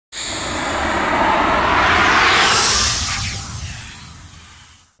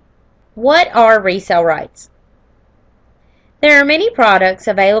What are resale rights? There are many products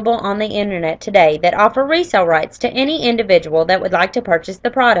available on the internet today that offer resale rights to any individual that would like to purchase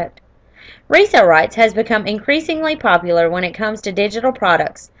the product. Resale rights has become increasingly popular when it comes to digital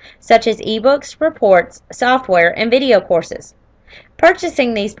products, such as ebooks, reports, software, and video courses.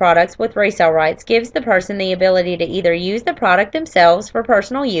 Purchasing these products with resale rights gives the person the ability to either use the product themselves for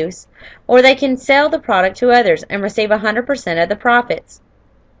personal use, or they can sell the product to others and receive 100% of the profits.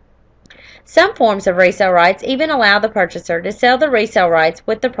 Some forms of resale rights even allow the purchaser to sell the resale rights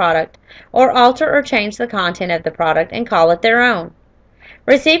with the product, or alter or change the content of the product and call it their own.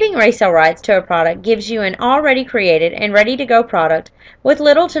 Receiving resale rights to a product gives you an already created and ready-to-go product with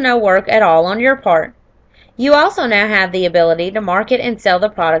little to no work at all on your part. You also now have the ability to market and sell the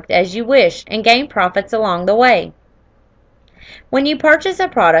product as you wish and gain profits along the way. When you purchase a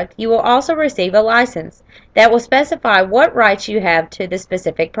product, you will also receive a license that will specify what rights you have to the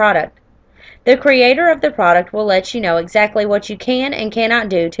specific product. The creator of the product will let you know exactly what you can and cannot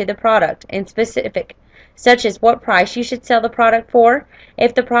do to the product in specific, such as what price you should sell the product for,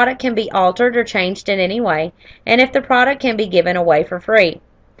 if the product can be altered or changed in any way, and if the product can be given away for free.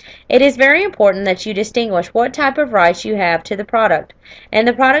 It is very important that you distinguish what type of rights you have to the product, and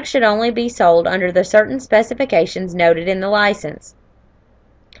the product should only be sold under the certain specifications noted in the license.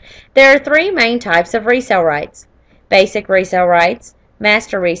 There are three main types of resale rights: basic resale rights,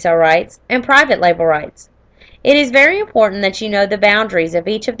 master resale rights, and private label rights. It is very important that you know the boundaries of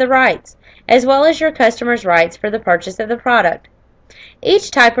each of the rights, as well as your customer's rights for the purchase of the product.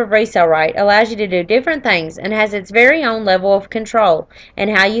 Each type of resale right allows you to do different things and has its very own level of control and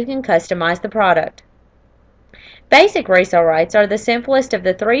how you can customize the product. Basic resale rights are the simplest of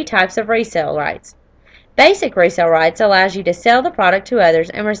the three types of resale rights. Basic resale rights allows you to sell the product to others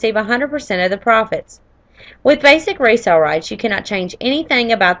and receive 100% of the profits. With basic resale rights, you cannot change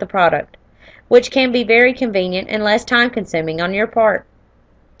anything about the product, which can be very convenient and less time-consuming on your part.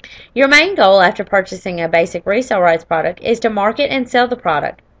 Your main goal after purchasing a basic resale rights product is to market and sell the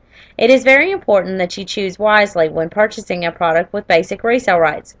product. It is very important that you choose wisely when purchasing a product with basic resale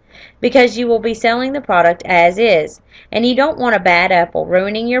rights, because you will be selling the product as is, and you don't want a bad apple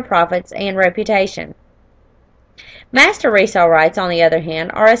ruining your profits and reputation. Master resale rights, on the other hand,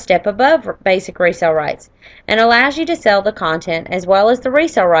 are a step above basic resale rights and allows you to sell the content as well as the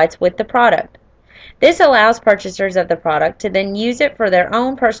resale rights with the product. This allows purchasers of the product to then use it for their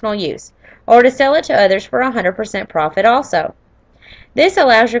own personal use, or to sell it to others for 100% profit also. This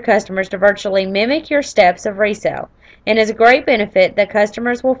allows your customers to virtually mimic your steps of resale, and is a great benefit that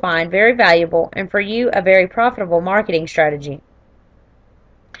customers will find very valuable and for you a very profitable marketing strategy.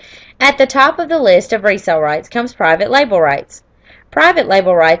 At the top of the list of resale rights comes private label rights. Private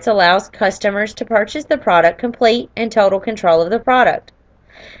label rights allows customers to purchase the product complete and total control of the product.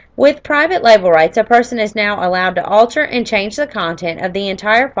 With private label rights, a person is now allowed to alter and change the content of the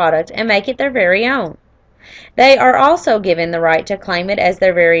entire product and make it their very own. They are also given the right to claim it as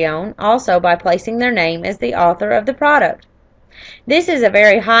their very own, also by placing their name as the author of the product. This is a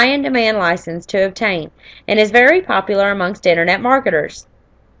very high-in-demand license to obtain and is very popular amongst internet marketers.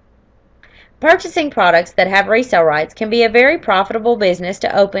 Purchasing products that have resale rights can be a very profitable business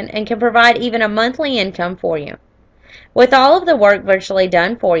to open and can provide even a monthly income for you. With all of the work virtually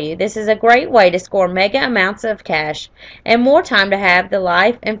done for you, this is a great way to score mega amounts of cash and more time to have the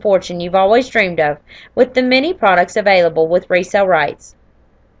life and fortune you've always dreamed of with the many products available with resale rights.